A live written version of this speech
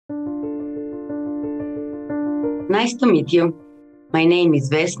Nice to meet you. My name is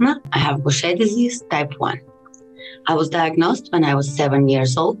Vesna. I have Gaucher disease type 1. I was diagnosed when I was 7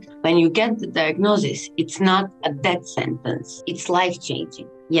 years old. When you get the diagnosis, it's not a death sentence. It's life-changing.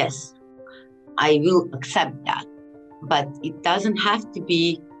 Yes, I will accept that. But it doesn't have to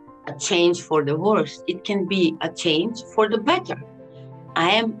be a change for the worse. It can be a change for the better. I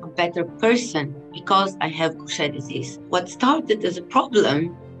am a better person because I have Gaucher disease. What started as a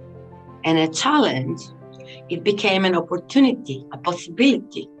problem and a challenge, it became an opportunity, a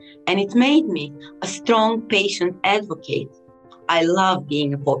possibility, and it made me a strong patient advocate. I love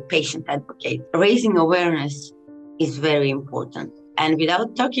being a patient advocate. Raising awareness is very important. And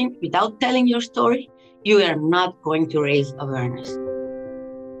without telling your story, you are not going to raise awareness.